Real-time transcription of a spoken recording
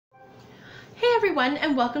everyone,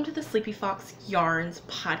 and welcome to the Sleepy Fox Yarns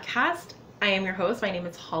podcast. I am your host. My name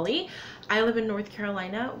is Holly. I live in North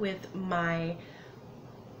Carolina with my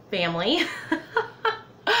family.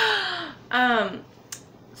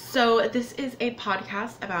 So this is a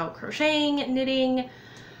podcast about crocheting, knitting,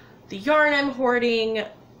 the yarn I'm hoarding,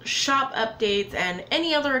 shop updates, and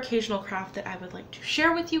any other occasional craft that I would like to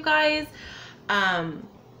share with you guys. So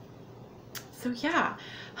yeah,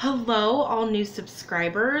 hello all new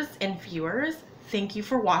subscribers and viewers. Thank you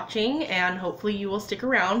for watching, and hopefully you will stick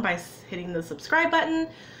around by hitting the subscribe button.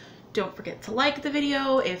 Don't forget to like the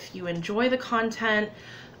video if you enjoy the content.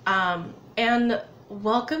 And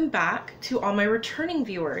welcome back to all my returning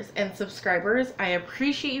viewers and subscribers. I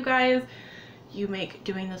appreciate you guys. You make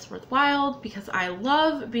doing this worthwhile because I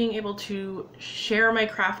love being able to share my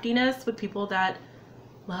craftiness with people that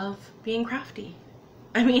love being crafty.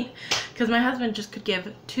 I mean, because my husband just could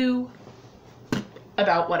give two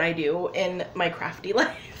about what I do in my crafty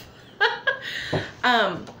life.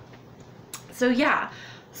 So yeah,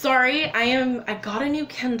 sorry, I got a new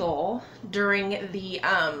Kindle during the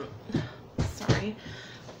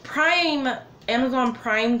Amazon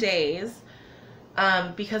Prime days,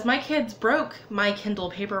 because my kids broke my Kindle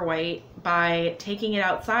Paperwhite by taking it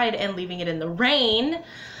outside and leaving it in the rain.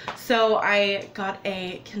 So I got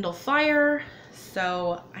a Kindle Fire.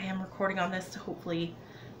 So I am recording on this, so hopefully,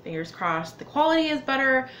 fingers crossed, the quality is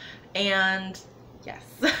better, and yes.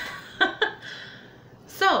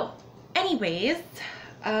 So, anyways,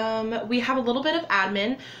 we have a little bit of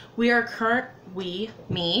admin. I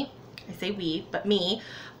say we, but me.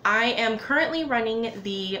 I am currently running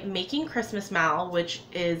the Making Christmas Mal, which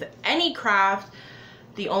is any craft.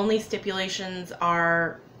 The only stipulations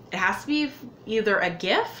are, it has to be either a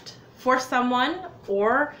gift for someone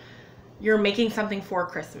or you're making something for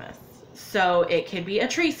Christmas. So it could be a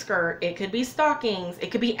tree skirt, it could be stockings,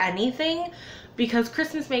 it could be anything, because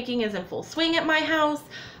Christmas making is in full swing at my house.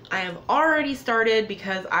 I have already started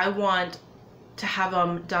because I want to have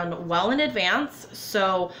them done well in advance.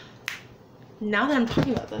 So now that I'm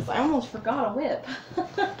talking about this, I almost forgot a whip.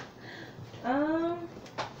 I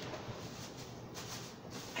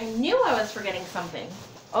knew I was forgetting something.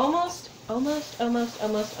 Almost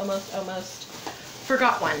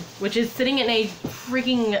forgot one, which is sitting in a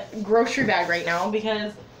freaking grocery bag right now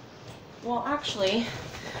because, well, actually,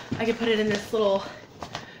 I could put it in this little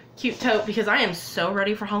cute tote because I am so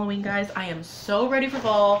ready for Halloween, guys. I am so ready for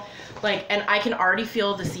fall. Like, and I can already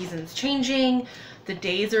feel the seasons changing. The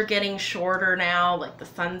days are getting shorter now. Like, the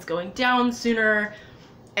sun's going down sooner.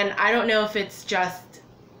 And I don't know if it's just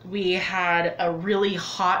we had a really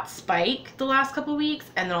hot spike the last couple weeks,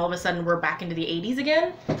 and then all of a sudden we're back into the 80s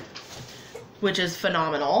again, which is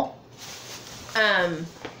phenomenal. I'm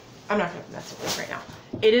not gonna mess with this right now.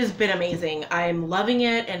 It has been amazing. I'm loving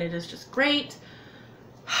it, and it is just great.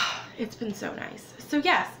 It's been so nice. So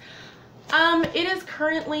yes, it is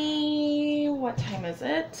currently, what time is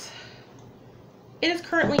it? It is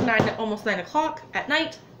currently almost 9 o'clock at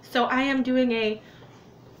night. So I am doing a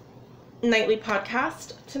nightly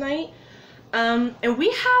podcast tonight. And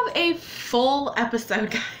we have a full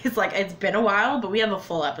episode, guys. Like, it's been a while, but we have a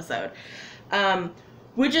full episode.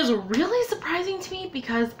 Which is really surprising to me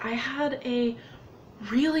because I had a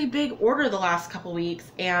really big order the last couple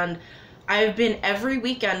weeks, and I've been every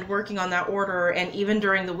weekend working on that order, and even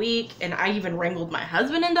during the week, and I even wrangled my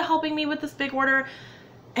husband into helping me with this big order,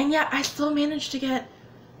 and yet I still managed to get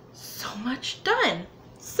so much done.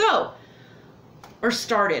 So, or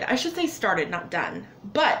started. I should say started, not done.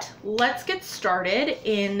 But let's get started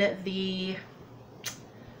in the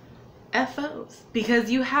FOs, because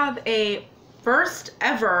you have a first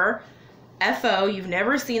ever FO. You've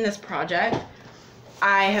never seen this project.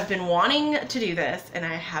 I have been wanting to do this and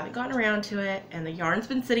I haven't gotten around to it, and the yarn's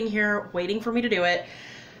been sitting here waiting for me to do it,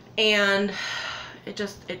 and it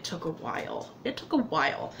took a while. It took a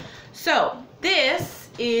while. So this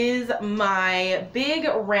is my big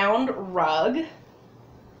round rug.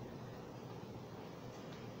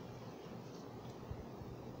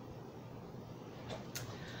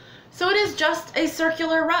 So it is just a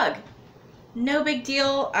circular rug. No big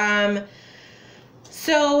deal.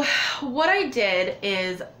 So what I did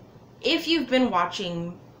is, if you've been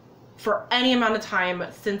watching for any amount of time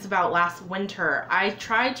since about last winter, I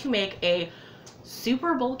tried to make a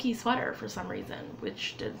super bulky sweater for some reason,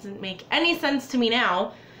 which doesn't make any sense to me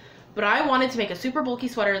now, but I wanted to make a super bulky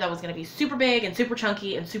sweater that was going to be super big and super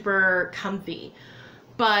chunky and super comfy,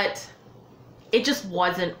 but it just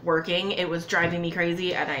wasn't working. It was driving me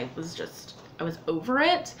crazy, and I was over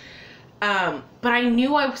it. But I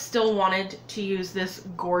knew I still wanted to use this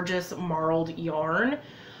gorgeous marled yarn.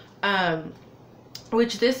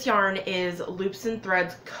 which this yarn is Loops and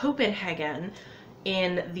Threads Copenhagen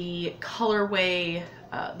in the colorway,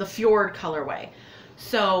 the Fjord colorway.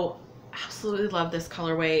 So absolutely love this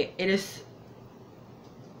colorway. It is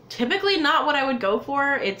typically not what I would go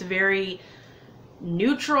for. It's very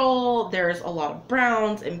neutral. There's a lot of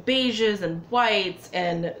browns and beiges and whites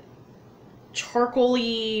and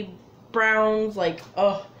charcoaly browns. Like,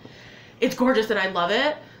 oh, it's gorgeous and I love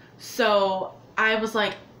it. So I was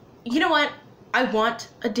like, you know what? I want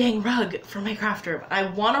a dang rug for my craft room. I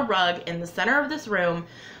want a rug in the center of this room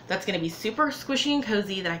that's going to be super squishy and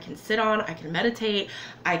cozy that I can sit on, I can meditate,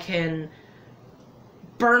 I can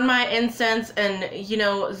burn my incense and, you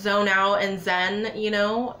know, zone out and zen, you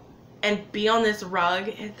know, and be on this rug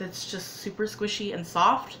that's just super squishy and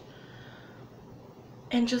soft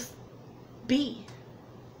and just be.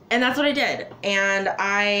 And that's what I did. And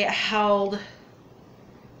I held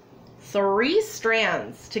 3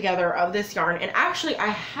 strands together of this yarn, and actually I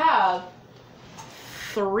have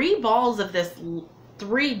 3 balls of this,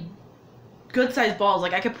 3 good sized balls.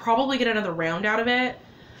 Like I could probably get another round out of it,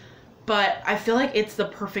 but I feel like it's the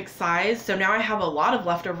perfect size. So now I have a lot of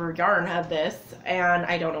leftover yarn of this and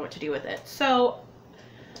I don't know what to do with it. So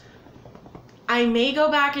I may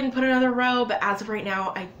go back and put another row, but as of right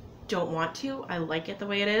now I don't want to. I like it the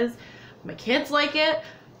way it is. My kids like it.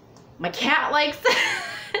 My cat likes it.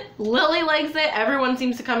 Lily likes it. Everyone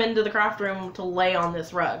seems to come into the craft room to lay on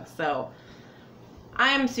this rug. So I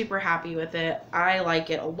am super happy with it. I like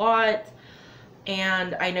it a lot.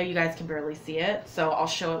 And I know you guys can barely see it. So I'll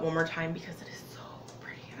show it one more time because it is so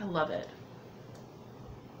pretty. I love it.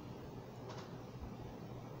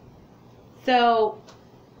 So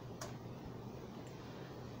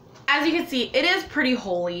as you can see, it is pretty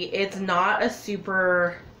holey. It's not a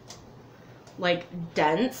super like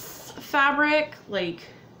dense fabric. Like,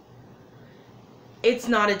 it's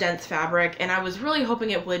not a dense fabric, and I was really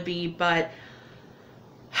hoping it would be, but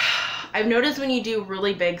I've noticed when you do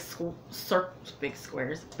really big circles,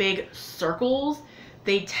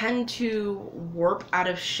 they tend to warp out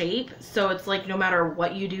of shape. So it's like no matter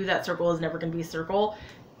what you do, that circle is never going to be a circle.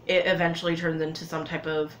 It eventually turns into some type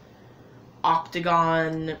of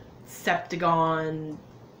octagon, septagon,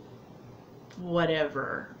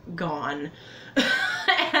 whatever, gone.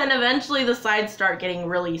 And eventually the sides start getting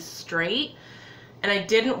really straight, and I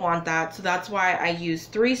didn't want that, so that's why I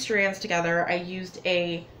used 3 strands together. I used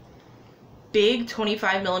a big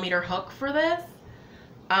 25mm hook for this.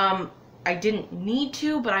 I didn't need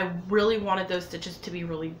to, but I really wanted those stitches to be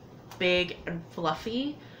really big and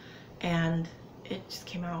fluffy, and it just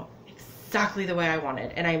came out exactly the way I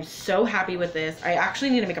wanted, and I'm so happy with this. I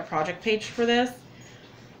actually need to make a project page for this.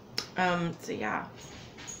 So yeah,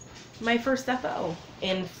 my first FO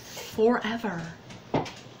in forever.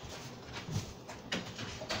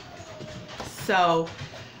 So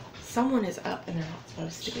someone is up and they're not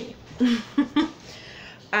supposed to be.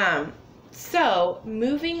 So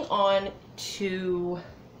moving on to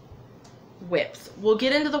whips. We'll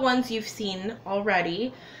get into the ones you've seen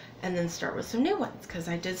already and then start with some new ones, because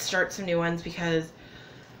I did start some new ones because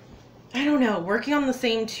I don't know, working on the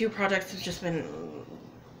same 2 projects has just been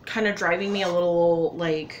kind of driving me a little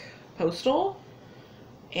like postal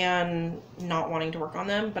and not wanting to work on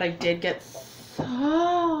them. But I did get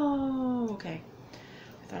okay.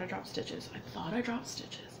 I thought I dropped stitches.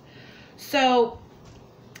 So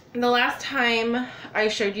the last time I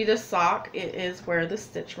showed you this sock, it is where the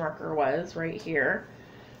stitch marker was, right here.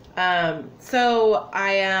 So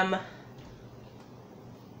I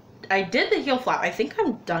did the heel flap. I think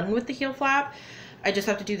I'm done with the heel flap. I just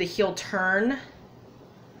have to do the heel turn,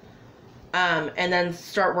 and then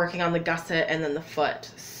start working on the gusset and then the foot.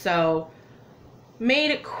 So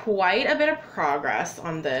made quite a bit of progress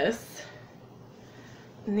on this.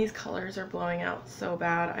 And these colors are blowing out so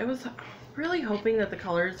bad. I was really hoping that the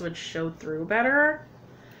colors would show through better,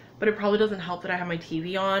 but it probably doesn't help that I have my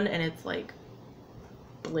TV on and it's like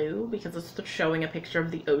blue because it's showing a picture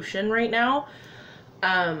of the ocean right now.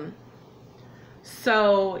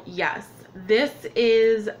 So yes, this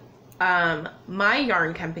is my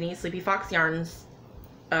yarn company, Sleepy Fox Yarns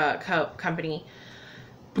company.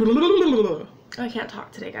 I can't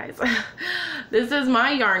talk today, guys. This is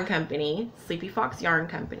my yarn company, Sleepy Fox Yarn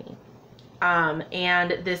Company.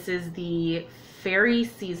 And this is the Fairy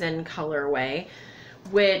Season colorway,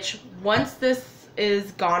 which once this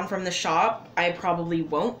is gone from the shop, I probably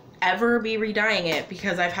won't ever be re-dyeing it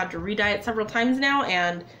because I've had to re-dye it several times now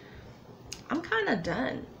and I'm kind of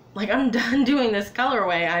done. Like, I'm done doing this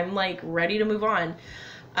colorway. I'm like ready to move on.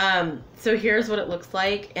 So here's what it looks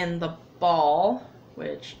like in the ball,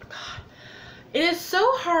 which, God, It is so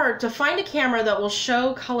hard to find a camera that will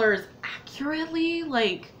show colors accurately.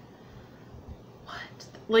 Like, what?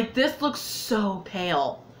 Like, this looks so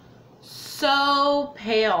pale. So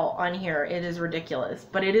pale on here. It is ridiculous.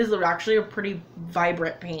 But it is actually a pretty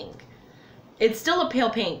vibrant pink. It's still a pale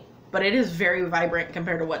pink, but it is very vibrant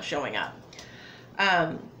compared to what's showing up.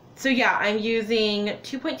 So yeah, I'm using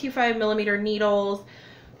 2.25 millimeter needles,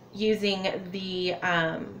 using the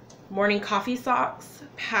Morning Coffee Socks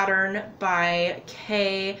pattern by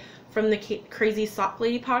Kay from the Crazy Sock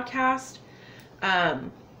Lady podcast,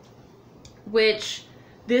 which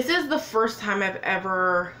this is the first time I've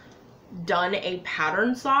ever done a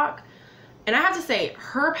pattern sock. And I have to say,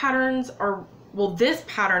 her patterns are, well, this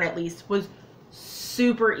pattern at least was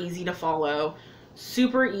super easy to follow,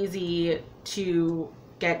 super easy to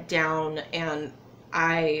get down, and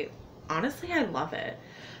honestly, I love it.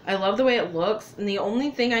 I love the way it looks, and the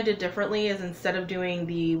only thing I did differently is instead of doing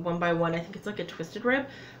the 1x1, I think it's like a twisted rib,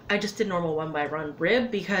 I just did normal 1x1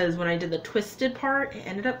 rib, because when I did the twisted part, it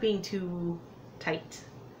ended up being too tight.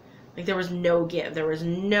 Like, there was no give. There was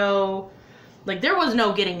no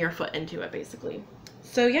getting your foot into it, basically.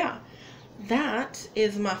 So yeah, that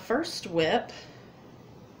is my first whip.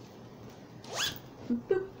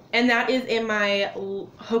 Boop. And that is in my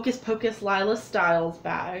Hocus Pocus Lila Styles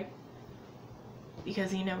bag.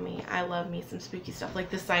 Because you know me, I love me some spooky stuff. Like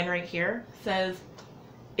this sign right here says,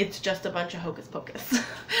 it's just a bunch of Hocus Pocus.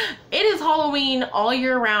 It is Halloween all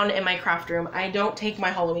year round in my craft room. I don't take my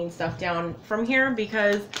Halloween stuff down from here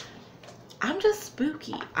because I'm just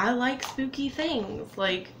spooky. I like spooky things.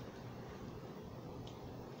 Like,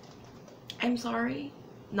 I'm sorry.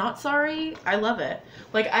 Not sorry. I love it.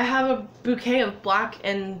 Like, I have a bouquet of black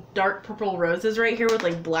and dark purple roses right here with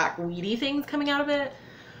like black weedy things coming out of it.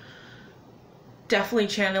 Definitely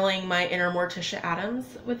channeling my inner Morticia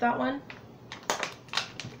Adams with that one.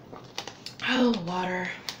 Oh, water.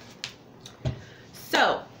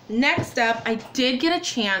 So, next up, I did get a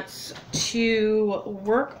chance to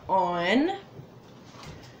work on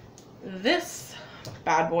this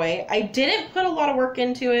bad boy. I didn't put a lot of work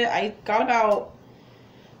into it. I got about,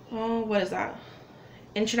 oh, what is that?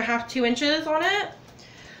 1.5 to 2 inches on it.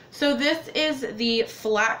 So this is the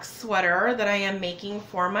Flax sweater that I am making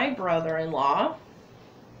for my brother-in-law.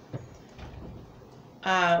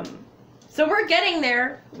 So we're getting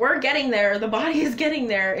there. We're getting there. The body is getting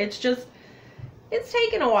there. It's just, it's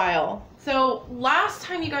taken a while. So last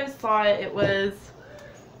time you guys saw it, it was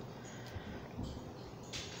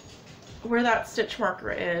where that stitch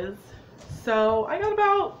marker is. So I got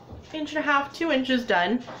about 1.5 to 2 inches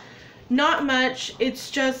done. Not much.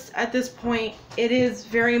 It's just, at this point, it is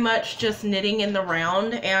very much just knitting in the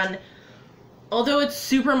round, and although it's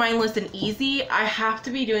super mindless and easy, I have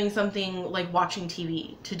to be doing something like watching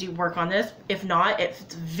TV to do work on this. If not,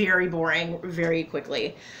 it's very boring very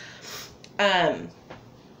quickly.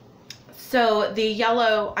 So the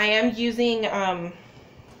yellow, I am using,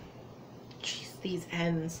 these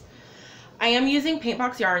ends. I am using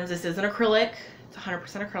Paintbox yarns. This is an acrylic. It's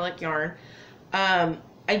 100% acrylic yarn.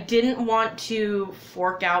 I didn't want to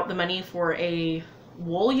fork out the money for a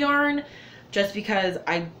wool yarn just because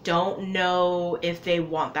I don't know if they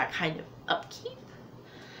want that kind of upkeep.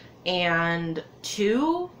 And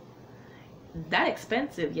 2, that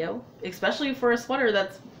expensive, yo. Especially for a sweater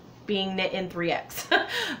that's being knit in 3X.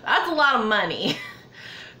 That's a lot of money.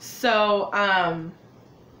 So,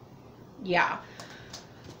 yeah.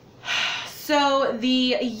 So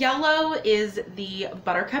the yellow is the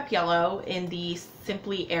Buttercup yellow in the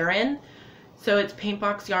Simply Aran. So it's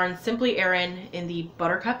Paintbox yarn Simply Aran in the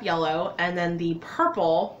Buttercup yellow, and then the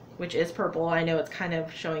purple, which is purple, I know it's kind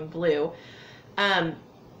of showing blue,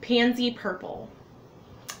 Pansy purple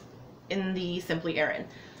in the Simply Aran.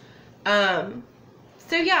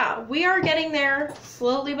 So yeah, we are getting there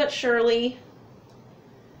slowly but surely.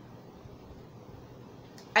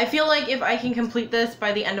 I feel like if I can complete this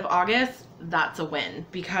by the end of August, that's a win,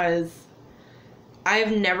 because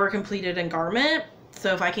I've never completed a garment.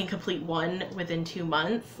 So if I can complete one within 2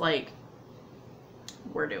 months, like,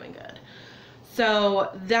 we're doing good. So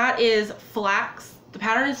that is Flax. The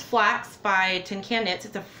pattern is Flax by TinCanKnits.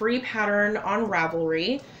 It's a free pattern on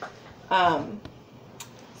Ravelry.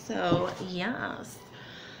 So yes.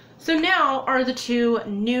 So now are the 2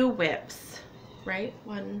 new whips, right?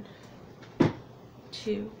 1,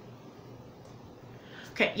 2.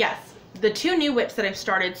 Okay, yes. The 2 new whips that I've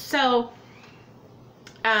started. So,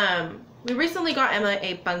 we recently got Emma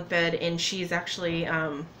a bunk bed, and she's actually,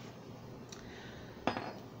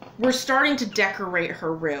 we're starting to decorate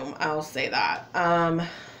her room, I'll say that.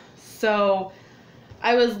 So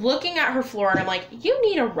I was looking at her floor and I'm like, you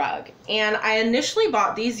need a rug. And I initially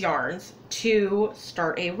bought these yarns to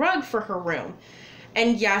start a rug for her room.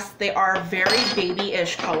 And yes, they are very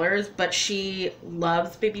baby-ish colors, but she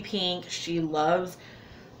loves baby pink. She loves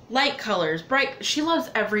light colors, bright. She loves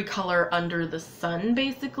every color under the sun,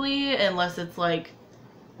 basically, unless it's like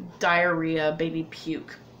diarrhea, baby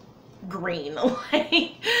puke, green.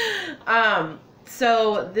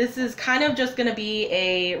 So this is kind of just gonna be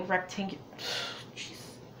a rectangular.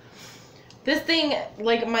 This thing,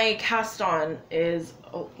 like my cast on is,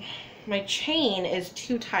 oh, my chain is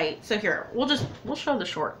too tight. So here, we'll show the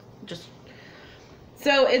short.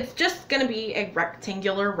 So it's just gonna be a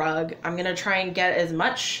rectangular rug. I'm gonna try and get as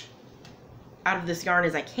much out of this yarn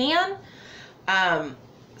as I can.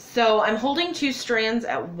 So I'm holding 2 strands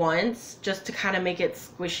at once just to kind of make it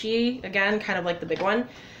squishy again, kind of like the big one.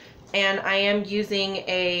 And I am using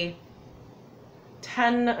a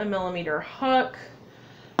 10mm hook.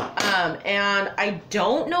 And I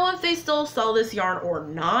don't know if they still sell this yarn or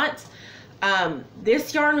not.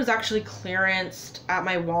 This yarn was actually clearanced at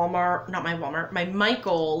my Walmart, not my Walmart, my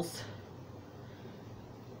Michael's.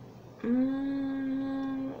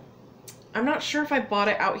 I'm not sure if I bought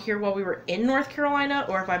it out here while we were in North Carolina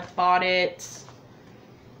or if I bought it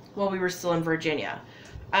while we were still in Virginia.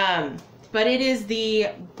 But it is the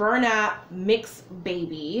Burlap Mix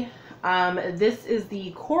Baby. This is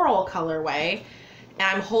the coral colorway.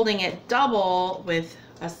 And I'm holding it double with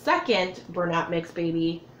a second Burlap Mix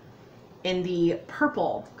Baby in the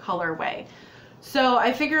purple colorway. So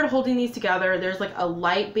I figured holding these together, there's like a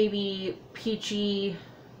light baby peachy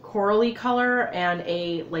corally color and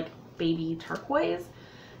a like baby turquoise.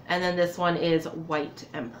 And then this one is white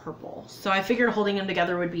and purple. So I figured holding them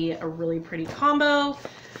together would be a really pretty combo.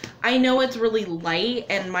 I know it's really light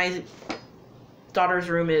and my daughter's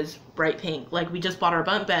room is bright pink. Like we just bought our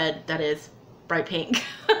bunk bed that is bright pink.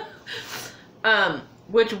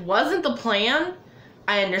 Which wasn't the plan.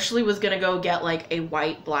 I initially was gonna go get like a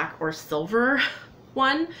white, black, or silver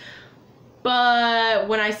one. But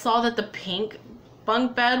when I saw that the pink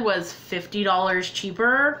bunk bed was $50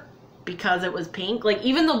 cheaper because it was pink, like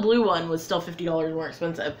even the blue one was still $50 more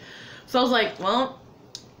expensive. So I was like, well,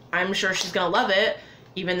 I'm sure she's gonna love it,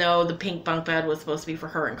 even though the pink bunk bed was supposed to be for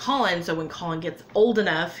her and Colin. So when Colin gets old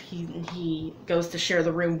enough, he goes to share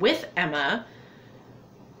the room with Emma,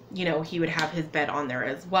 you know, he would have his bed on there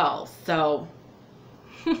as well. So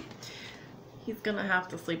he's gonna have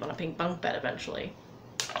to sleep on a pink bunk bed eventually.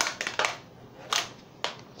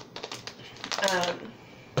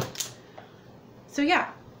 So yeah,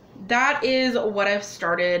 that is what I've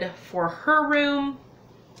started for her room.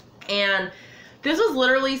 And this was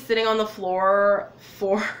literally sitting on the floor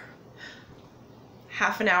for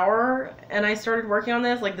half an hour and I started working on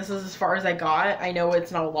this. Like this is as far as I got. I know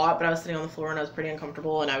it's not a lot, but I was sitting on the floor and I was pretty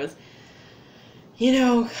uncomfortable and I was, you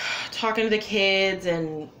know, talking to the kids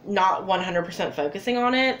and not 100% focusing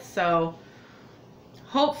on it. So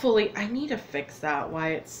hopefully, I need to fix that, why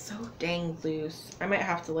it's so dang loose. I might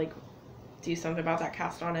have to like do something about that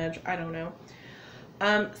cast on edge. I don't know.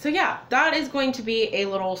 So yeah, that is going to be a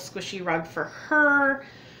little squishy rug for her,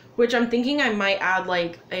 which I'm thinking I might add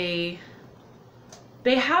like a,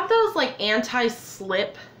 they have those like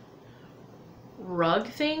anti-slip rug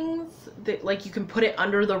things that like you can put it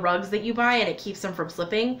under the rugs that you buy and it keeps them from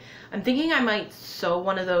slipping. I'm thinking I might sew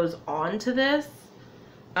one of those onto this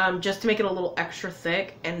just to make it a little extra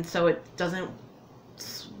thick and so it doesn't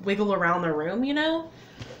wiggle around the room, you know.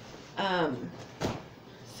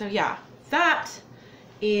 So yeah, that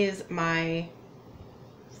is my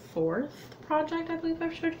 4th project I believe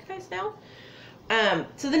I've showed you guys now.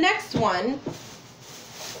 So the next one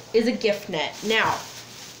is a gift knit. Now,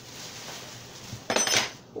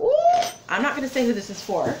 I'm not going to say who this is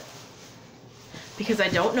for because I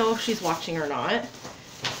don't know if she's watching or not.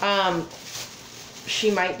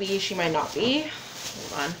 She might be, she might not be.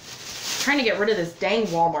 Hold on. I'm trying to get rid of this dang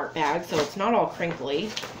Walmart bag so it's not all crinkly.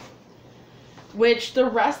 Which the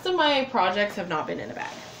rest of my projects have not been in a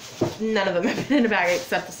bag. None of them have been in a bag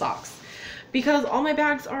except the socks. Because all my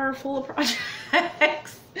bags are full of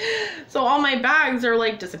projects. So all my bags are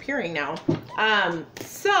like disappearing now.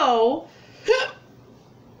 So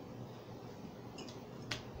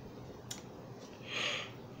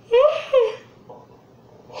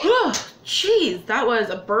jeez, that was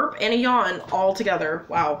a burp and a yawn all together.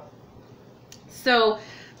 Wow. So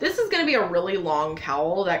this is going to be a really long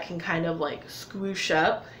cowl that can kind of like squoosh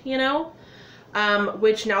up, you know,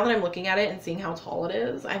 which now that I'm looking at it and seeing how tall it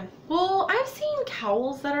is, I've seen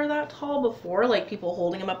cowls that are that tall before, like people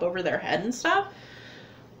holding them up over their head and stuff,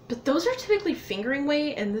 but those are typically fingering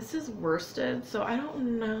weight and this is worsted. So I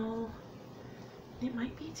don't know It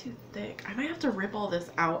might be too thick. I might have to rip all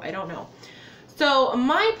this out. I don't know. So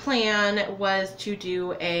my plan was to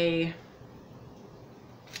do a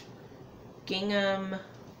gingham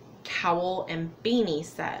cowl and beanie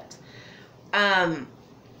set.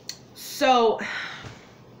 So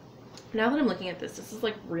now that I'm looking at this is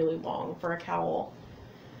like really long for a cowl.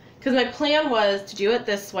 Because my plan was to do it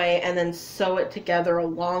this way and then sew it together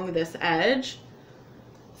along this edge.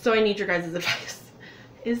 So I need your guys' advice.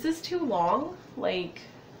 Is this too long? Like,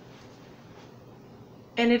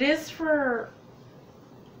 and it is for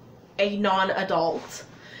a non-adult.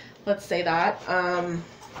 Let's say that.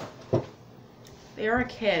 They are a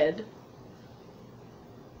kid.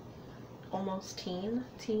 Almost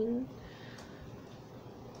teen.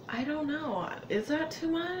 I don't know. Is that too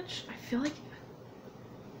much? I feel like,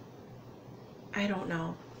 I don't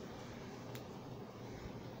know.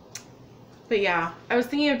 But yeah, I was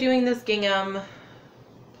thinking of doing this gingham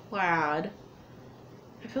plaid.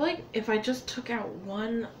 I feel like if I just took out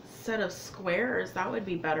one set of squares, that would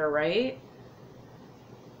be better, right?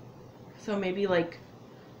 So maybe like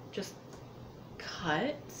just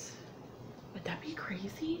cut. Would that be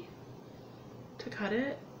crazy to cut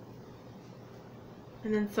it?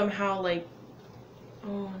 And then somehow like,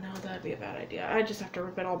 oh no, that'd be a bad idea. I'd just have to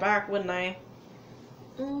rip it all back, wouldn't I?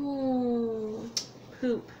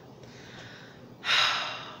 Poop.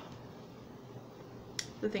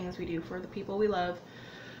 The things we do for the people we love.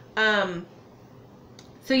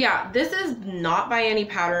 So yeah, this is not by any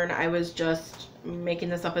pattern. I was just making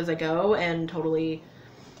this up as I go and totally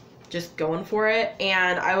just going for it.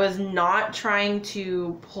 And I was not trying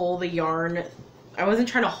to pull the yarn. I wasn't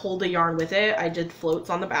trying to hold the yarn with it. I did floats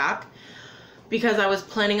on the back because I was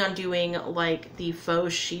planning on doing like the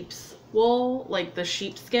faux sheep's wool, like the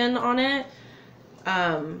sheepskin on it,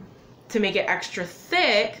 to make it extra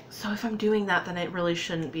thick. So if I'm doing that, then it really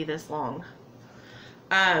shouldn't be this long.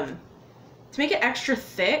 To make it extra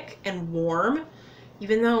thick and warm,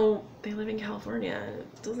 even though they live in California,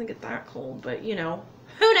 it doesn't get that cold, but you know,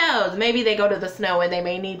 who knows? Maybe they go to the snow and they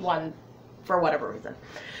may need one for whatever reason.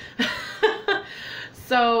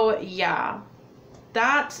 So yeah,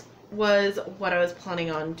 that was what I was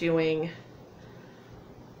planning on doing.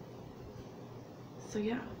 So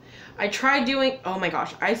yeah, I tried doing, oh my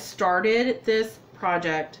gosh, I started this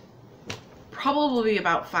project probably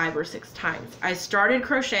about 5 or 6 times. I started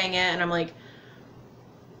crocheting it and I'm like,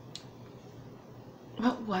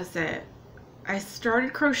 what was it? I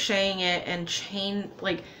started crocheting it and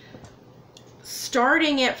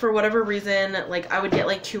starting it for whatever reason, like I would get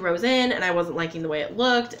like 2 rows in and I wasn't liking the way it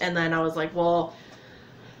looked. And then I was like, well,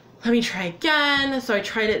 let me try again. So I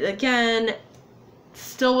tried it again.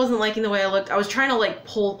 Still wasn't liking the way I looked. I was trying to like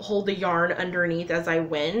hold the yarn underneath as I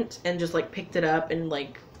went and just like picked it up and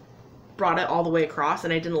like brought it all the way across,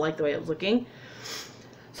 and I didn't like the way it was looking.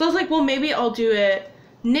 So I was like, well, maybe I'll do it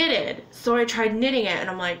knitted. So I tried knitting it and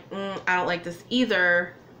I'm like, I don't like this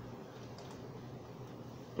either.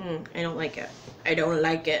 I don't like it. I don't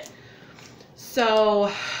like it.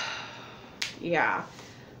 So yeah,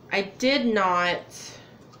 I did not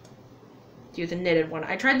do the knitted one.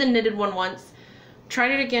 I tried the knitted one once,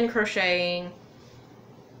 tried it again crocheting,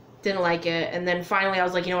 didn't like it, and then finally I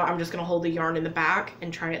was like, you know what, I'm just gonna hold the yarn in the back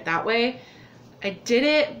and try it that way. I did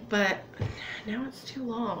it, but now it's too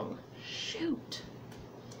long. Shoot.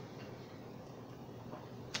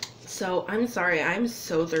 So I'm sorry, I'm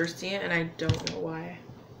so thirsty and I don't know why.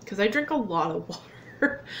 Because I drink a lot of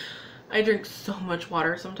water. I drink so much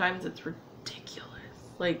water sometimes, it's ridiculous.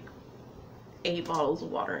 Like 8 bottles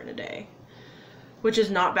of water in a day. Which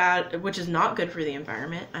is not bad, which is not good for the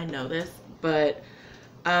environment. I know this, but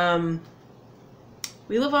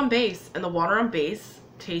we live on base and the water on base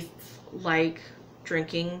tastes like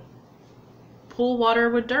drinking pool water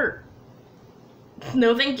with dirt.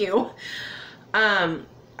 No thank you.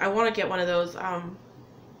 I want to get one of those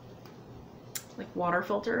like water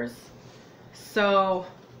filters. So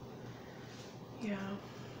yeah,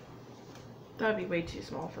 that'd be way too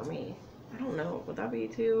small for me. I don't know, would that be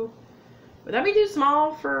too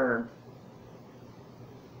small for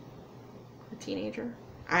a teenager?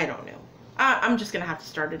 I don't know. I'm just gonna have to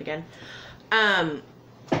start it again.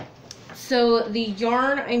 So the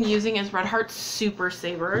yarn I'm using is Red Heart Super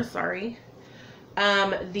Saver, sorry.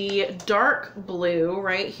 The dark blue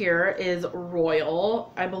right here is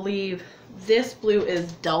Royal. I believe this blue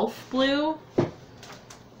is Delft blue.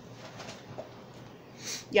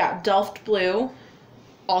 Yeah, Delft blue.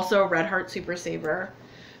 Also Red Heart Super Saver.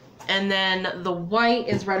 And then the white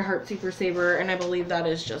is Red Heart Super Saver, and I believe that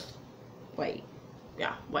is just white.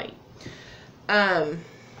 Yeah, white.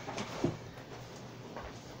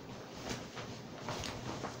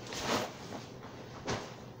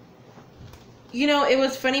 You know, it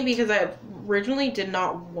was funny because I originally did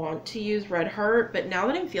not want to use Red Heart, but now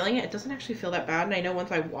that I'm feeling it, it doesn't actually feel that bad. And I know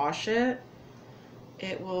once I wash it,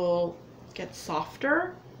 it will get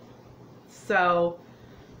softer. So,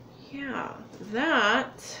 yeah,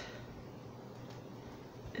 that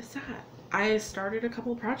is that. I started a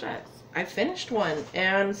couple projects. I finished one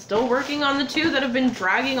and still working on the 2 that have been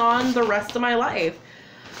dragging on the rest of my life.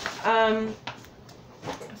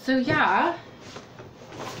 So yeah.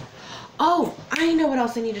 Oh, I know what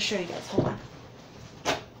else I need to show you guys. Hold on.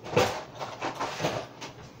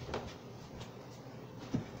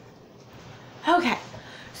 Okay,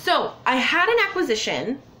 so I had an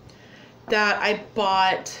acquisition that I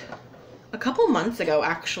bought a couple months ago,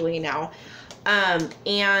 actually now,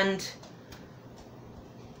 and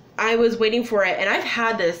I was waiting for it, and I've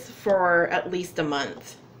had this for at least a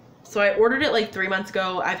month. So I ordered it like 3 months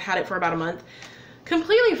ago. I've had it for about a month.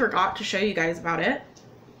 Completely forgot to show you guys about it.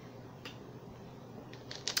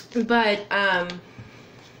 But on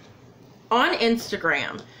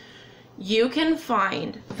Instagram, you can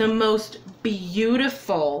find the most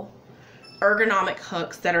beautiful ergonomic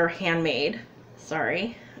hooks that are handmade.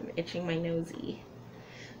 Sorry, I'm itching my nosy.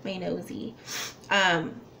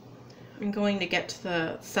 I'm going to get to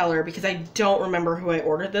the seller because I don't remember who I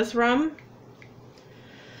ordered this from.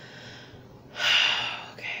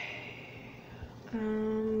 Okay.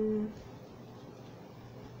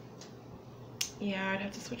 Yeah, I'd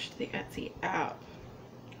have to switch to the Etsy app.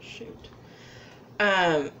 Shoot.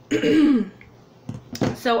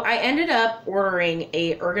 So I ended up ordering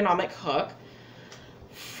a ergonomic hook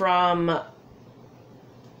from,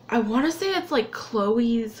 I want to say it's like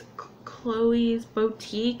Chloe's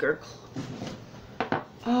Boutique or,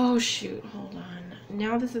 oh shoot, hold on.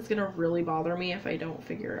 Now this is gonna really bother me if I don't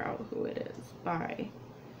figure out who it is. Bye.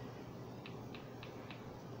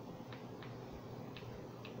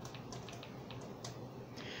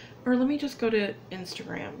 Or let me just go to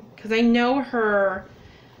Instagram, because I know her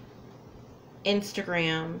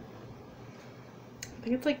Instagram. I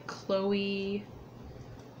think it's like Chloe.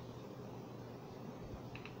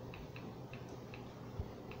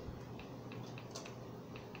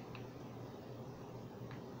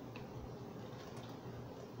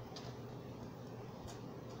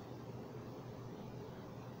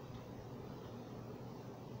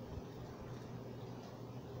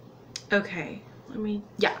 Okay,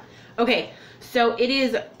 yeah. Okay, so it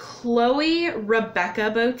is Chloe Rebecca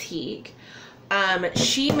Boutique.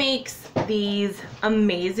 She makes these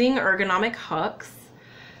amazing ergonomic hooks,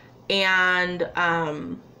 and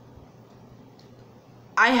I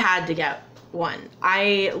had to get one.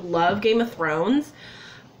 I love Game of Thrones.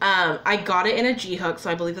 I got it in a G hook, so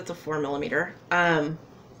I believe that's a 4mm.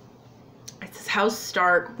 It says, "How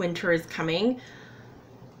Stark Winter is Coming."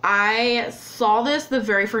 I saw this the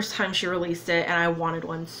very first time she released it, and I wanted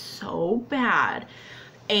one so bad.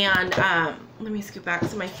 And let me scoot back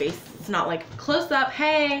so my face is not like close up.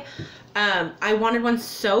 Hey, I wanted one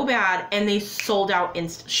so bad, and they sold out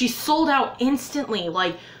she sold out instantly.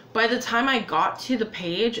 Like, by the time I got to the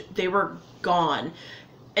page, they were gone,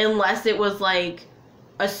 unless it was like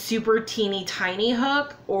a super teeny tiny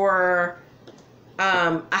hook or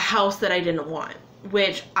a house that I didn't want,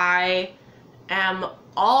 which I am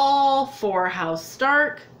all for House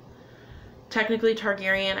Stark. Technically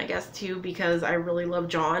Targaryen, I guess, too, because I really love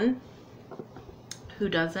Jon. Who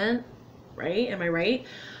doesn't? Right? Am I right?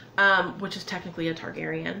 Which is technically a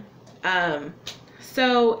Targaryen.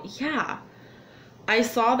 So, yeah. I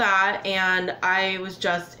saw that, and I was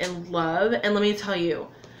just in love. And let me tell you,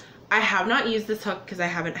 I have not used this hook because I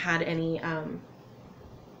haven't had any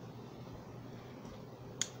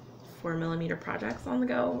 4mm projects on the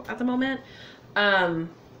go at the moment. But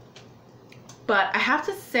I have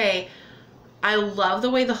to say, I love the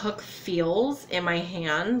way the hook feels in my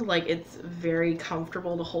hand. Like, it's very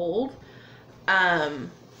comfortable to hold.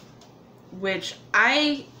 Which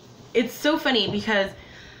it's so funny because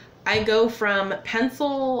I go from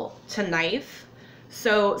pencil to knife.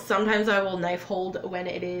 So sometimes I will knife hold when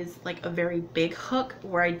it is like a very big hook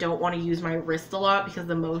where I don't want to use my wrist a lot because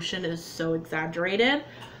the motion is so exaggerated.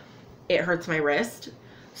 It hurts my wrist.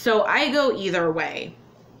 So I go either way.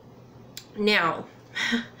 Now,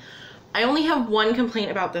 I only have one complaint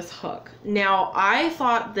about this hook. Now, I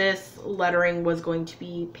thought this lettering was going to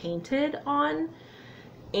be painted on,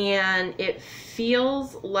 and it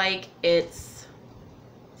feels like it's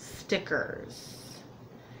stickers.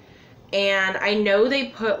 And I know they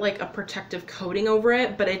put like a protective coating over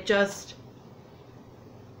it, but it just,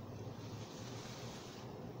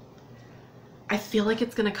 I feel like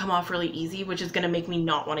it's gonna come off really easy, which is gonna make me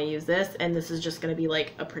not want to use this, and this is just gonna be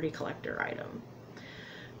like a pretty collector item.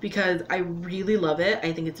 because I really love it.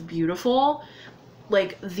 I think it's beautiful.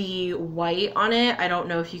 Like the white on it, I don't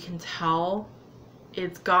know if you can tell.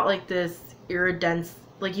 It's got like this iridescence,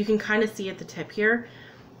 like you can kind of see at the tip here.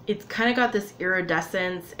 It's kind of got this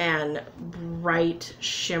iridescence and bright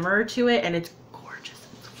shimmer to it, and it's gorgeous.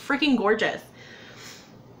 It's freaking gorgeous.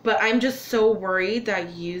 But I'm just so worried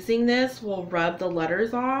that using this will rub the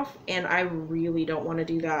letters off, and I really don't want to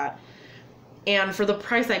do that. And for the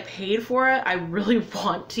price I paid for it, I really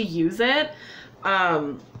want to use it.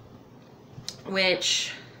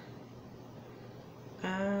 Which,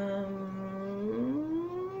 I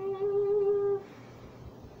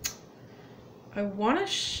want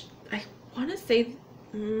to say,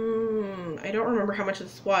 I don't remember how much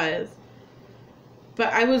this was,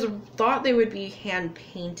 but thought they would be hand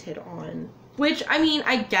painted on, which, I mean,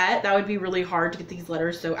 I get that would be really hard to get these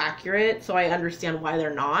letters so accurate, so I understand why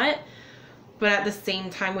they're not. But at the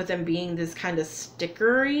same time, with them being this kind of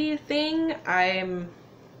stickery thing,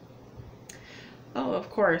 oh, of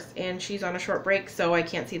course, and she's on a short break, so I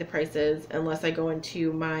can't see the prices unless I go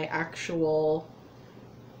into my actual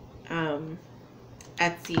Etsy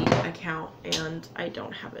account, and I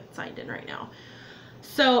don't have it signed in right now.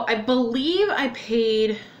 So I believe I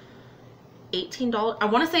paid $18. I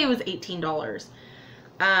want to say it was $18.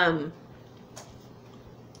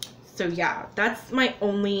 So yeah, that's my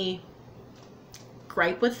only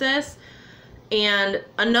gripe with this. And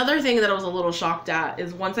another thing that I was a little shocked at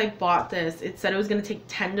is once I bought this, it said it was going to take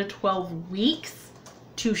 10 to 12 weeks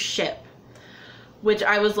to ship, which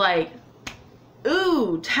I was like,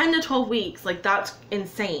 ooh, 10 to 12 weeks. Like, that's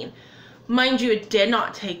insane. Mind you, it did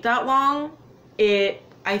not take that long. It,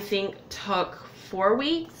 I think, took 4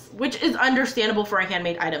 weeks, which is understandable for a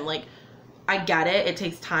handmade item. Like, I get it. It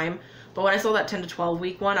takes time. But when I saw that 10 to 12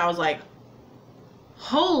 week one, I was like,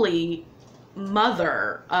 holy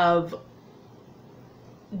mother of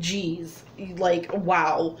geez. Like,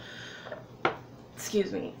 wow.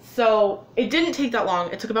 Excuse me. So, it didn't take that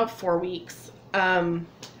long. It took about 4 weeks.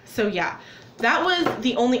 So, yeah. That was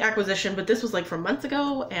the only acquisition, but this was like from months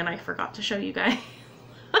ago, and I forgot to show you guys.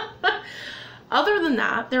 Other than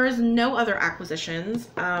that, there is no other acquisitions.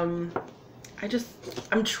 I'm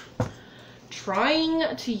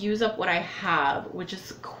trying to use up what I have, which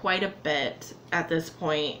is quite a bit at this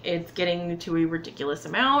point. It's getting to a ridiculous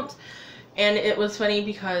amount. And it was funny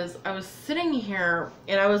because I was sitting here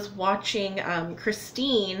and I was watching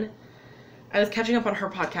Christine. I was catching up on her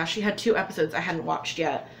podcast. She had 2 episodes I hadn't watched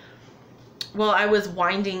yet. Well, I was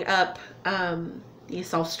winding up the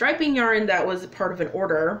self-striping yarn that was part of an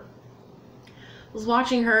order. I was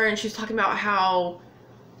watching her and she's talking about how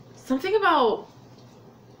something about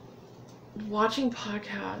watching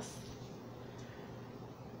podcasts.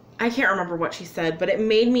 I can't remember what she said, but it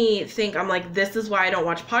made me think, I'm like, this is why I don't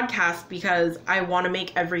watch podcasts, because I want to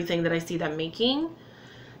make everything that I see them making.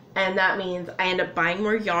 And that means I end up buying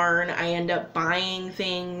more yarn. I end up buying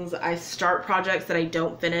things. I start projects that I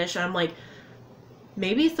don't finish. And I'm like,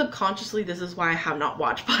 maybe subconsciously this is why I have not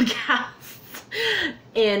watched podcasts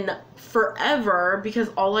in forever, because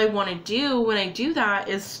all I want to do when I do that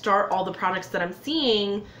is start all the projects that I'm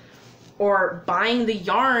seeing or buying the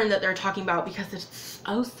yarn that they're talking about, because it's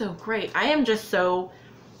so great. I am just so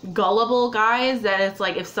gullible, guys, that it's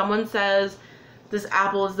like if someone says this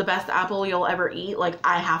apple is the best apple you'll ever eat, like,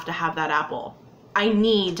 I have to have that apple. I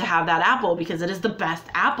need to have that apple because it is the best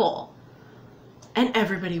apple. And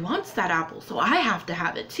everybody wants that apple, so I have to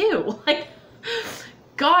have it too. Like,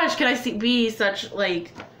 gosh, can I be such,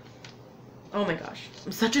 like, oh my gosh,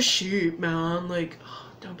 I'm such a sheep, man. Like, oh,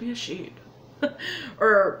 don't be a sheep.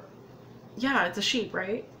 Or, yeah, it's a sheep,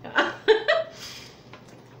 right?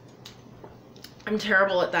 I'm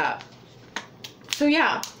terrible at that. So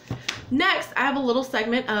yeah, next I have a little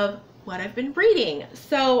segment of what I've been reading.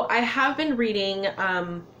 So I have been reading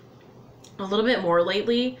a little bit more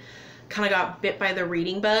lately. Kind of got bit by the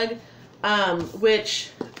reading bug,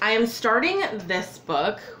 which I am starting this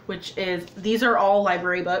book, which is, these are all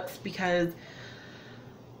library books because,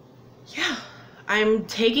 yeah, I'm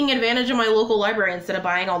taking advantage of my local library instead of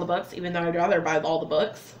buying all the books, even though I'd rather buy all the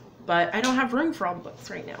books, but I don't have room for all the books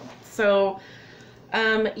right now. So,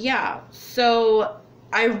 yeah, so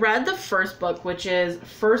I read the first book, which is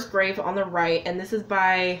First Grave on the Right, and this is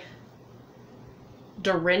by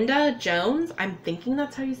Dorinda Jones. I'm thinking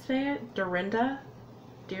that's how you say it. Dorinda,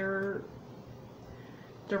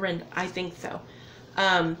 I think so.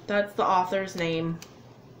 That's the author's name.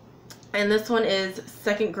 And this one is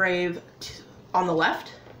Second Grave on the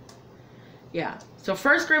Left. Yeah. So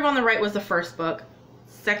First Grave on the Right was the first book.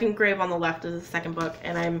 Second Grave on the Left is the second book.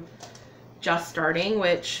 And I'm just starting,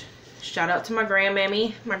 which, shout out to my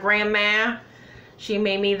grandmammy, my grandma. She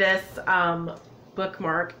made me this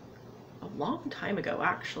bookmark a long time ago,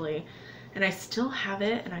 actually, and I still have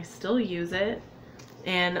it and I still use it,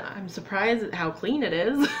 and I'm surprised at how clean it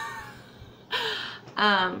is.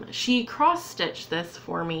 She cross-stitched this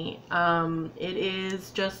for me. It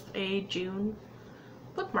is just a June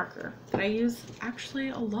bookmarker that I use actually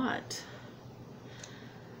a lot.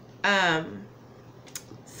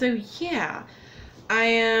 So yeah, I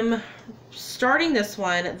am starting this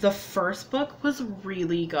one. The first book was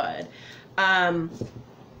really good. I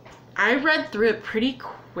read through it pretty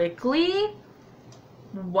quickly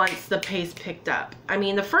once the pace picked up. I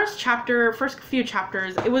mean, the first few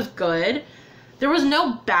chapters, it was good. There was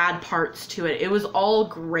no bad parts to it. It was all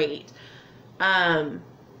great. But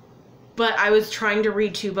I was trying to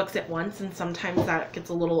read 2 books at once, and sometimes that gets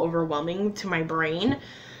a little overwhelming to my brain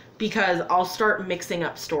because I'll start mixing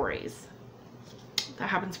up stories. That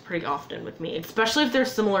happens pretty often with me, especially if they're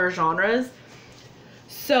similar genres.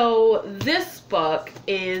 So this book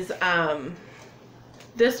is the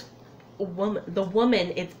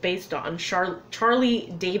woman it's based on,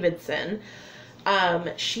 Charlie Davidson.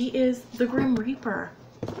 She is the Grim Reaper.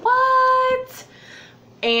 What?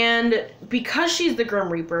 And because she's the Grim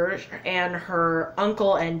Reaper and her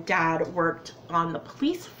uncle and dad worked on the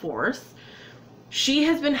police force, she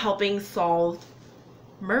has been helping solve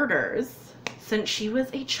murders since she was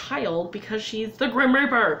a child because she's the Grim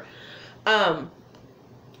Reaper.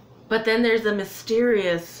 But then there's a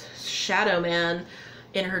mysterious shadow man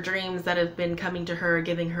in her dreams that have been coming to her,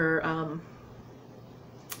 giving her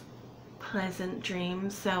pleasant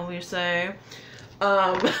dreams, so we say.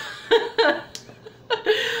 I'm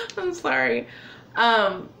sorry.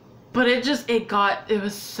 But it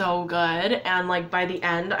was so good, and like by the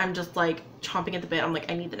end I'm just like chomping at the bit. I'm like,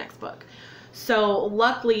 I need the next book. So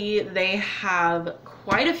luckily they have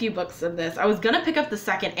quite a few books of this. I was gonna pick up the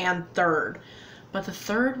second and third, but the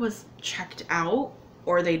third was checked out,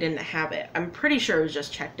 or they didn't have it. I'm pretty sure it was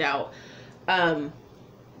just checked out.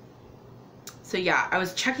 So yeah, I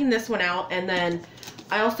was checking this one out, and then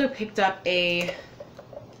I also picked up a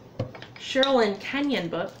Sherilyn Kenyon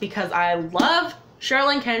book because I love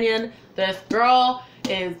Sherilyn Kenyon. This girl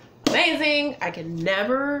is amazing. I can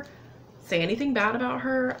never say anything bad about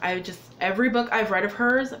her. Every book I've read of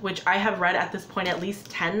hers, which I have read at this point at least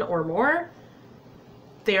 10 or more,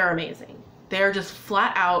 they are amazing. They're just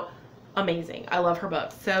flat out amazing. I love her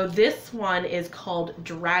books. So this one is called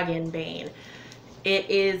Dragonbane. It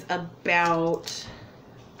is about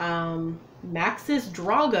Maxis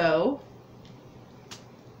Drago,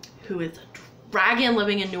 who is a dragon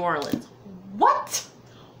living in New Orleans. What?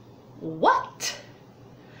 What?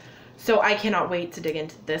 So I cannot wait to dig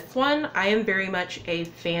into this one. I am very much a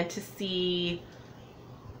fantasy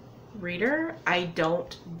reader. I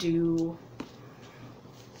don't do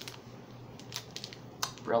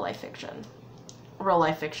real life fiction.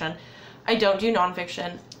 I don't do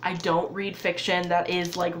nonfiction. I don't read fiction that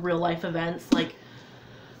is like real life events. Like,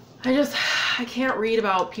 I can't read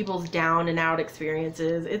about people's down and out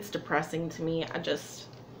experiences. It's depressing to me.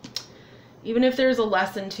 Even if there's a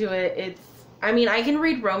lesson to it, I mean, I can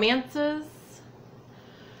read romances,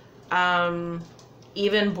 even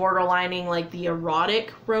borderlining like the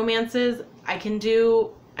erotic romances.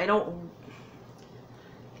 They're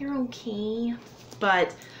okay,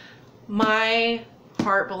 but my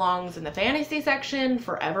heart belongs in the fantasy section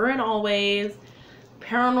forever and always.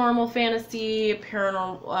 Paranormal fantasy,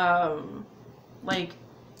 like,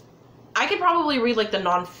 I could probably read like the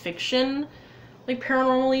nonfiction, like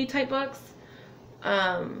paranormal-y type books.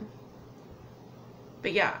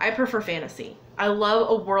 But yeah, I prefer fantasy. I love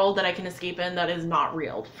a world that I can escape in that is not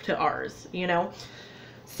real to ours, you know?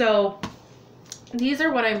 So these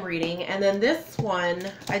are what I'm reading. And then this one,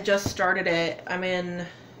 I just started it. I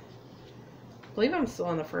believe I'm still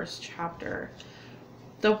on the first chapter.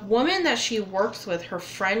 The woman that she works with, her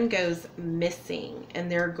friend goes missing,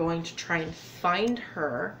 and they're going to try and find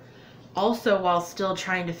her. Also, while still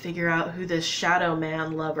trying to figure out who this shadow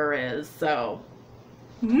man lover is. So,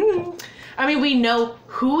 I mean, we know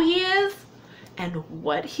who he is and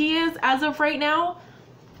what he is as of right now,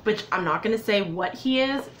 but I'm not going to say what he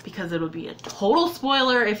is because it'll be a total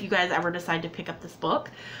spoiler if you guys ever decide to pick up this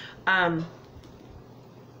book.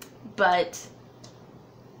 But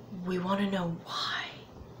we want to know why.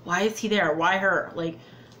 Why is he there? Why her? Like,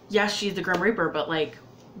 yes, she's the Grim Reaper, but like,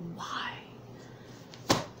 why?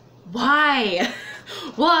 Why?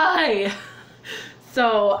 Why?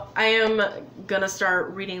 So I am gonna start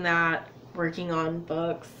reading that, working on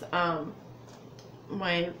books, the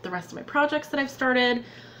rest of my projects that I've started.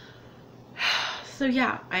 So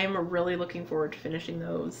yeah, I am really looking forward to finishing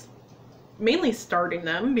those. Mainly starting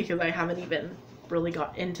them because I haven't even really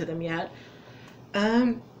got into them yet.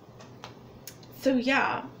 So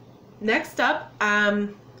yeah, next up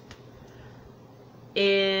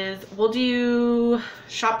is we'll do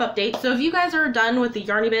shop update. So if you guys are done with the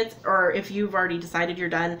yarny bits, or if you've already decided you're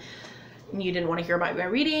done and you didn't want to hear about my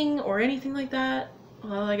reading or anything like that,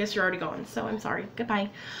 well, I guess you're already gone, so I'm sorry. Goodbye.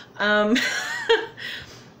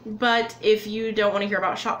 But if you don't want to hear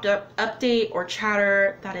about shop update or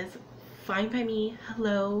chatter, that is fine by me.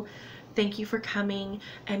 Hello. Thank you for coming,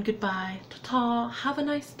 and goodbye. Ta-ta. Have a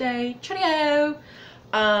nice day. Cheerio.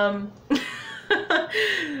 Hope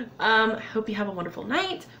you have a wonderful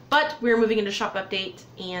night. But we're moving into shop update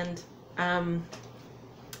and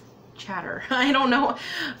chatter. I don't know.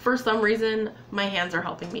 For some reason, my hands are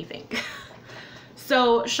helping me think.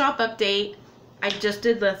 So shop update. I just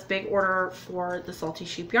did this big order for the Salty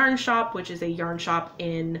Sheep Yarn Shop, which is a yarn shop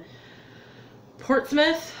in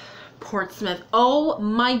Portsmouth. Oh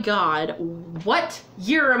my god, what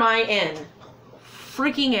year am I in?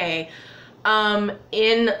 Freaking A.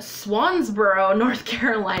 In Swansboro, North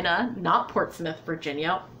Carolina, not Portsmouth,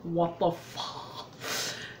 Virginia. What the fuck?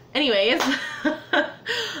 Anyways,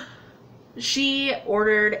 she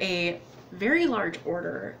ordered a very large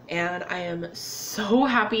order, and I am so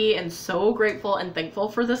happy and so grateful and thankful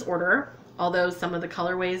for this order. Although some of the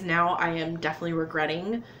colorways now I am definitely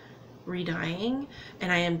regretting redying,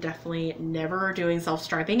 and I am definitely never doing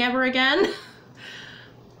self-striping ever again.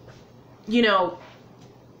 You know,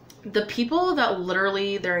 the people that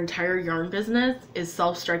literally their entire yarn business is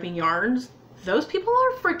self-striping yarns, those people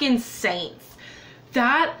are freaking saints.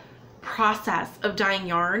 That process of dyeing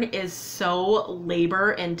yarn is so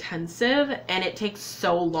labor intensive and it takes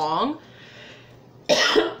so long.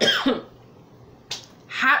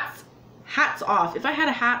 Hats off. If I had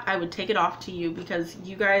a hat, I would take it off to you, because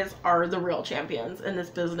you guys are the real champions in this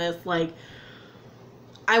business. Like,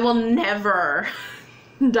 I will never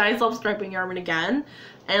dye self-striping yarn again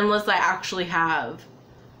unless I actually have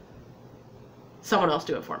someone else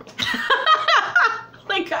do it for me.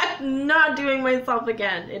 Like, I'm not doing myself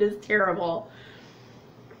again. It is terrible.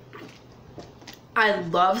 I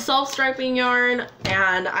love self-striping yarn,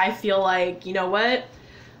 and I feel like, you know what?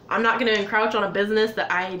 I'm not going to encroach on a business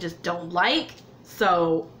that I just don't like.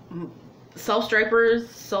 So self-stripers,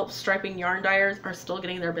 self-striping yarn dyers are still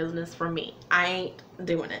getting their business from me. I ain't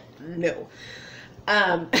doing it. No.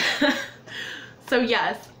 So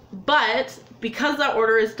yes, but because that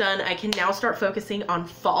order is done, I can now start focusing on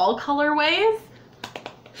fall colorways.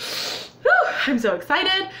 Whew, I'm so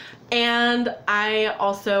excited. And I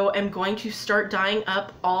also am going to start dyeing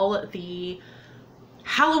up all the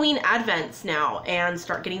Halloween advents now and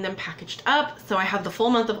start getting them packaged up. So I have the full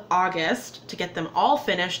month of August to get them all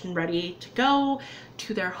finished and ready to go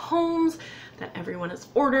to their homes that everyone has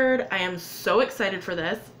ordered. I am so excited for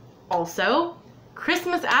this. Also,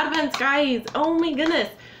 Christmas advents, guys. Oh my goodness.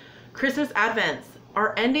 Christmas advents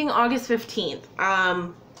are ending August 15th.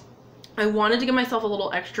 I wanted to give myself a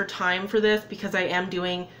little extra time for this because I am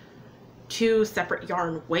doing 2 separate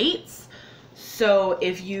yarn weights. So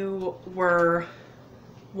if you were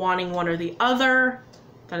wanting one or the other,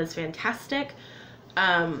 that is fantastic.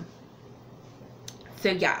 So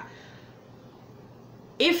yeah,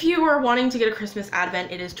 if you are wanting to get a Christmas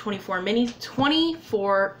advent, it is 24 minis,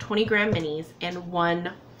 24 20-gram minis, and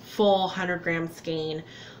 1 full 100-gram skein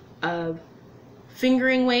of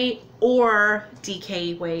fingering weight or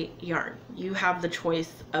DK weight yarn. You have the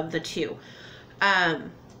choice of the 2.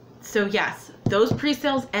 So yes, those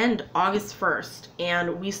pre-sales end August 1st,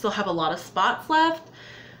 and we still have a lot of spots left.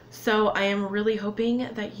 So I am really hoping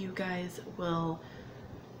that you guys will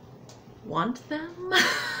want them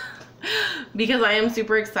because I am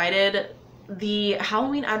super excited. The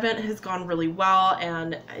Halloween advent has gone really well,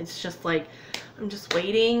 and it's just like, I'm just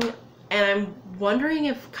waiting, and I'm wondering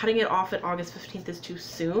if cutting it off at August 15th is too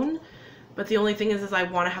soon. But the only thing is I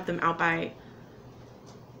want to have them out by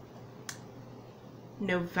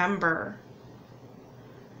November.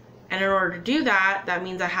 And in order to do that, that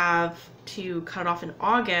means I have to cut it off in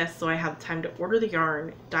August, so I have time to order the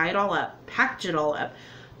yarn, dye it all up, package it all up,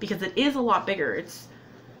 because it is a lot bigger. It's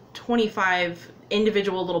 25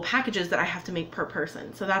 individual little packages that I have to make per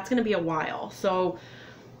person. So that's going to be a while. So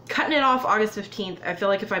cutting it off August 15th, I feel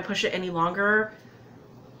like if I push it any longer,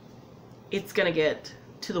 it's going to get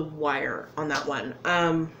to the wire on that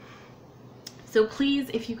one. So please,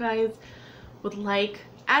 if you guys would like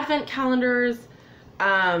advent calendars,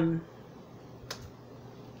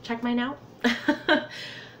 check mine out.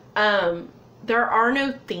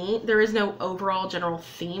 There is no overall general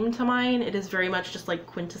theme to mine. It is very much just like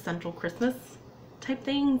quintessential Christmas type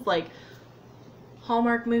things, like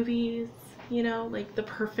Hallmark movies, you know, like the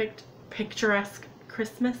perfect picturesque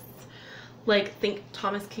Christmas. Like, think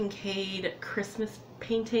Thomas Kincaid Christmas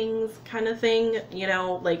paintings kind of thing, you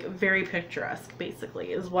know, like very picturesque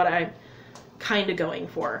basically is what I'm kind of going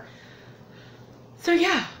for. So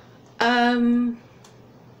yeah, I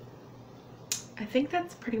think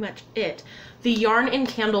that's pretty much it. The Yarn and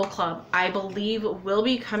Candle Club, I believe, will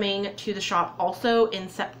be coming to the shop also in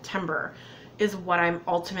September, is what I'm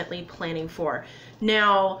ultimately planning for.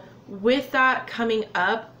 Now, with that coming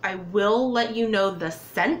up, I will let you know the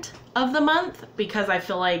scent of the month, because I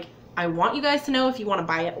feel like I want you guys to know if you want to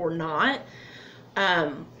buy it or not.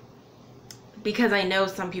 Because I know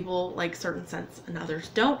some people like certain scents and others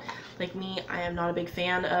don't. Like me, I am not a big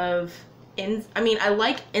fan of I mean, I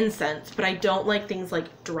like incense, but I don't like things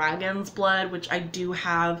like dragon's blood, which I do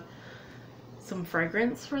have some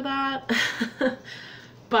fragrance for that.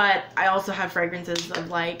 But I also have fragrances of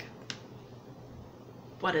like,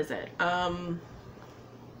 what is it?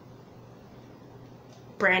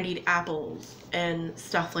 Brandied apples and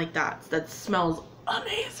stuff like that. That smells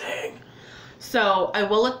amazing. So I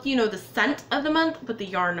will let you know the scent of the month, but the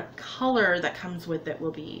yarn color that comes with it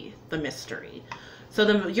will be the mystery. So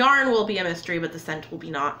the yarn will be a mystery, but the scent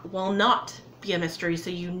will not be a mystery, so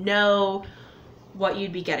you know what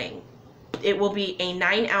you'd be getting. It will be a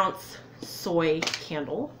 9-ounce soy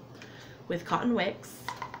candle with cotton wicks.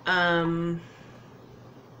 Trying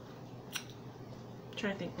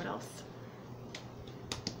to think what else.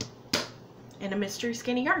 And a mystery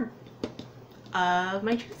skein of yarn of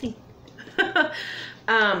my choosing.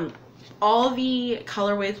 All the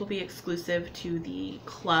colorways will be exclusive to the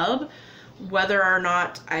club. Whether or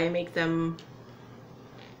not I make them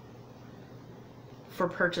for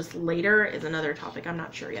purchase later is another topic. I'm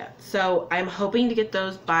not sure yet. So I'm hoping to get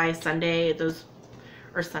those by Sunday,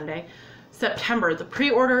 September. The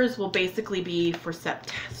pre-orders will basically be for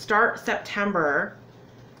start September,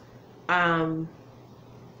 for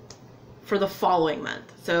the following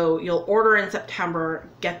month. So you'll order in September,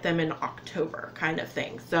 get them in October kind of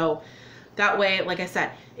thing. So that way, like I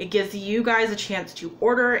said, it gives you guys a chance to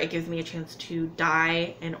order. It gives me a chance to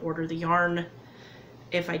dye and order the yarn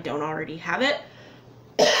if I don't already have it.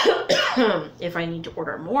 If I need to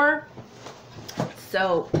order more.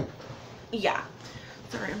 So yeah.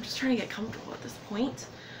 Sorry, I'm just trying to get comfortable at this point.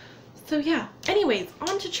 So yeah. Anyways,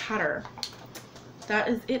 on to chatter. That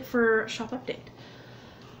is it for shop update.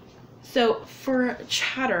 So for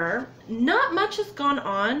chatter, not much has gone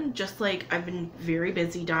on, just like I've been very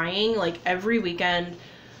busy dyeing, like every weekend,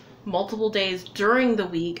 multiple days during the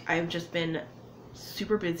week. I've just been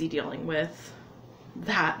super busy dealing with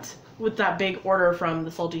that big order from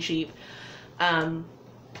the Salty Sheep.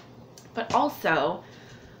 But also,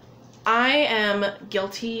 I am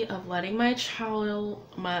guilty of letting my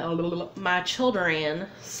children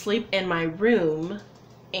sleep in my room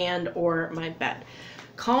and or my bed.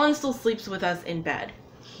 Colin still sleeps with us in bed.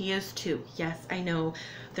 He is too. Yes, I know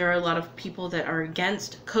there are a lot of people that are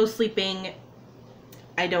against co-sleeping.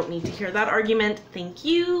 I don't need to hear that argument. Thank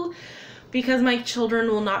you. Because my children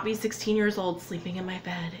will not be 16 years old sleeping in my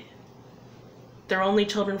bed. They're only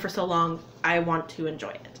children for so long. I want to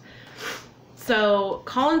enjoy it. So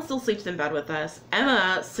Colin still sleeps in bed with us.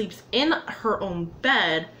 Emma sleeps in her own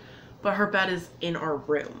bed, but her bed is in our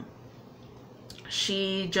room.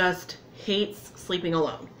 She just hates sleeping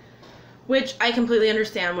alone, which I completely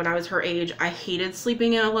understand. When I was her age, I hated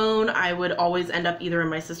sleeping alone. I would always end up either in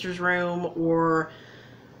my sister's room or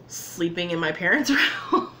sleeping in my parents'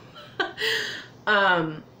 room.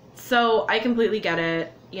 So I completely get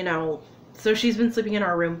it, you know. So she's been sleeping in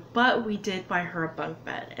our room, but we did buy her a bunk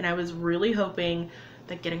bed, and I was really hoping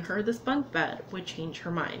that getting her this bunk bed would change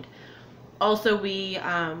her mind. Also,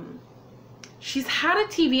 she's had a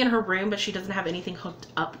TV in her room, but she doesn't have anything hooked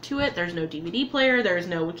up to it. There's no DVD player. There's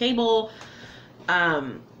no cable.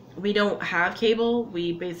 We don't have cable.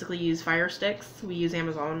 We basically use Fire Sticks. We use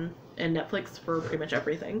Amazon and Netflix for pretty much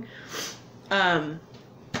everything.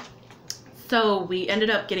 So we ended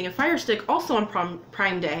up getting a Fire Stick also on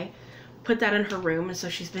Prime Day. Put that in her room, and so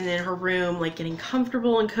she's been in her room, like, getting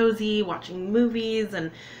comfortable and cozy, watching movies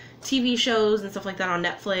and TV shows and stuff like that on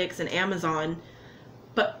Netflix and Amazon.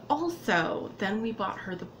 But also, then we bought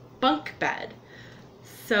her the bunk bed.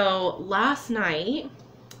 So last night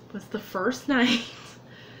was the first night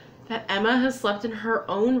that Emma has slept in her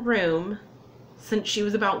own room since she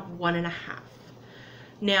was about 1.5.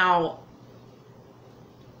 Now,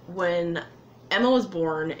 when Emma was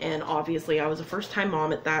born, and obviously I was a first-time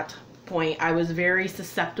mom at that point, I was very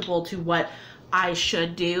susceptible to what I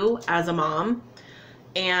should do as a mom.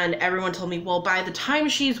 And everyone told me, well, by the time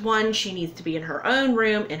she's 1, she needs to be in her own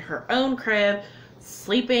room, in her own crib,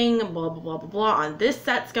 sleeping, blah, blah, blah, blah, blah, on this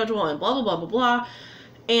set schedule and blah, blah, blah, blah, blah.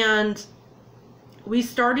 And we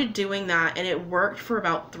started doing that and it worked for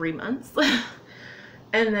about 3 months.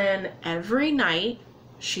 And then every night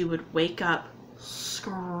she would wake up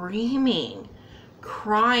screaming,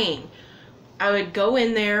 crying. I would go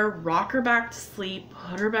in there, rock her back to sleep,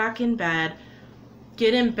 put her back in bed,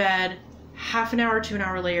 get in bed, half an hour to an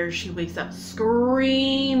hour later, she wakes up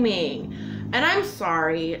screaming. And I'm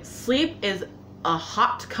sorry, sleep is a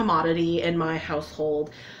hot commodity in my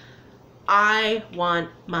household. I want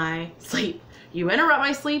my sleep. You interrupt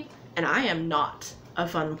my sleep, and I am not a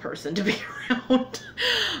fun person to be around.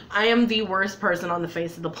 I am the worst person on the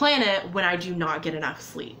face of the planet when I do not get enough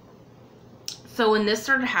sleep. So when this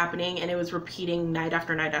started happening and it was repeating night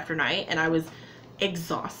after night after night, and I was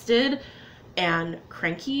exhausted and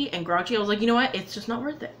cranky and grouchy, I was like, you know what? It's just not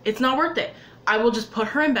worth it. It's not worth it. I will just put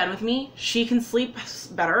her in bed with me. She can sleep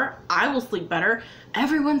better. I will sleep better.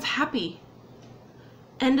 Everyone's happy.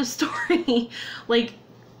 End of story. Like,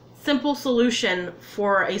 simple solution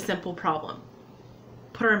for a simple problem.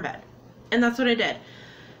 Put her in bed. And that's what I did.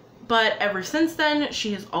 But ever since then,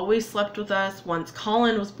 she has always slept with us. Once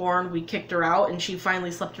Colin was born, we kicked her out and she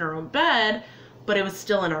finally slept in her own bed, but it was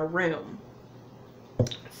still in our room.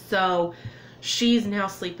 So she's now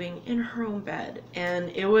sleeping in her own bed.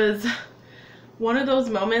 And it was one of those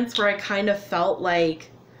moments where I kind of felt like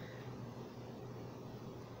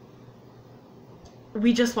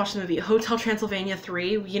we just watched the movie Hotel Transylvania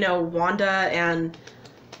 3, you know, Wanda and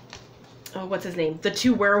oh, what's his name? The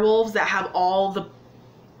two werewolves that have all the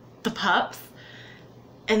pups,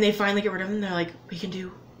 and they finally get rid of them. They're like, we can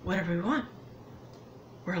do whatever we want.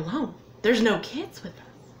 We're alone. There's no kids with us.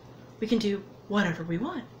 We can do whatever we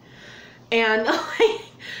want. And like,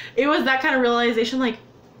 it was that kind of realization, like,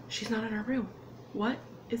 she's not in our room. What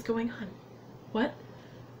is going on? What?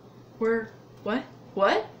 What?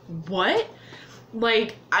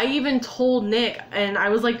 Like, I even told Nick, and I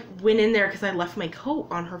was like, went in there because I left my coat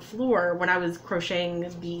on her floor when I was crocheting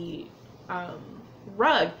the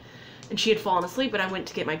rug, and she had fallen asleep, and I went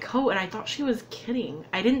to get my coat, and I thought she was kidding.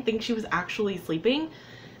 I didn't think she was actually sleeping,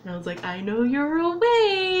 and I was like, I know you're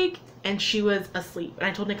awake, and she was asleep. And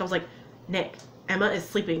I told Nick, I was like, Nick, Emma is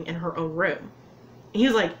sleeping in her own room. And he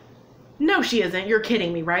was like, no, she isn't. You're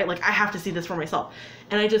kidding me, right? Like, I have to see this for myself.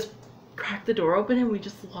 And I just cracked the door open, and we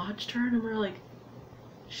just watched her, and we were like,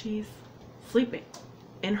 she's sleeping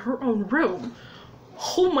in her own room.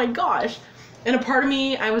 Oh my gosh. And a part of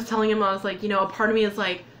me, I was telling him, I was like, you know, a part of me is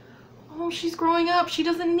like, oh, she's growing up. She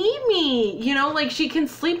doesn't need me. You know, like, she can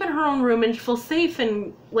sleep in her own room and feel safe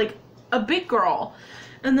and like a big girl.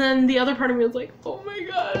 And then the other part of me was like, oh my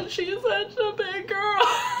gosh, she's such a big girl.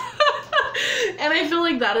 And I feel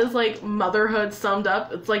like that is like motherhood summed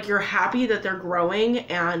up. It's like you're happy that they're growing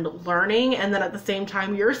and learning, and then at the same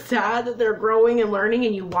time you're sad that they're growing and learning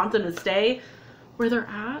and you want them to stay where they're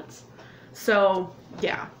at. So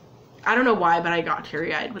yeah, I don't know why, but I got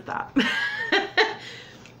teary-eyed with that.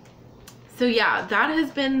 So yeah, that has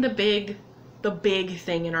been the big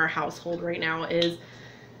thing in our household right now is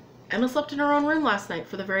Emma slept in her own room last night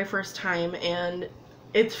for the very first time. And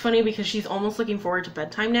it's funny because she's almost looking forward to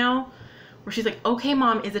bedtime now, where she's like, okay,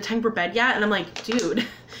 Mom, is it time for bed yet? And I'm like, dude,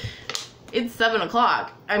 it's 7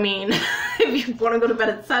 o'clock. I mean, if you want to go to bed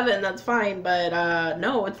at 7, that's fine. But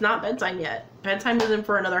no, it's not bedtime yet. Bedtime isn't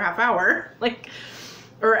for another half hour, like,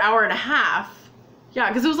 or hour and a half. Yeah,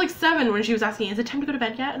 because it was like 7 when she was asking, is it time to go to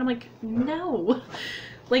bed yet? And I'm like, no.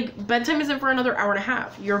 Like, bedtime isn't for another hour and a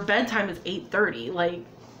half. Your bedtime is 8:30. Like,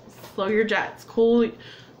 slow your jets. Slow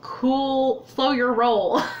your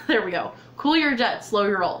roll. There we go. Cool your jets, slow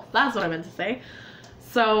your roll. That's what I meant to say.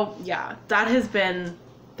 So, yeah, that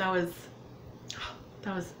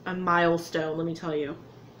was a milestone, let me tell you.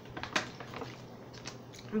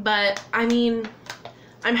 But, I mean,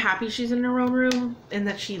 I'm happy she's in her own room and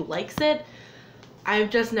that she likes it. I've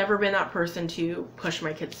just never been that person to push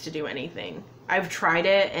my kids to do anything. I've tried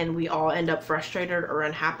it and we all end up frustrated or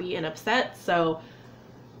unhappy and upset, so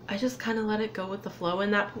I just kind of let it go with the flow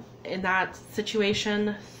in that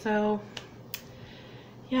situation. So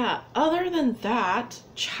yeah, other than that,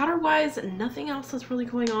 chatter-wise, nothing else is really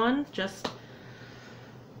going on, just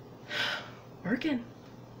working.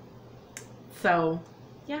 So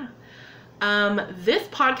yeah. This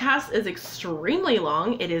podcast is extremely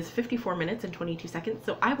long. It is 54 minutes and 22 seconds,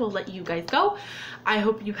 so I will let you guys go. I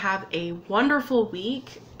hope you have a wonderful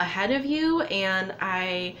week ahead of you, and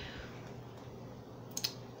I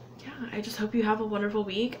just hope you have a wonderful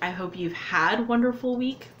week. I hope you've had a wonderful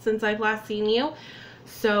week since I've last seen you.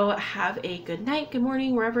 So have a good night, good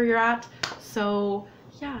morning, wherever you're at. So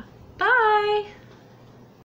yeah, bye!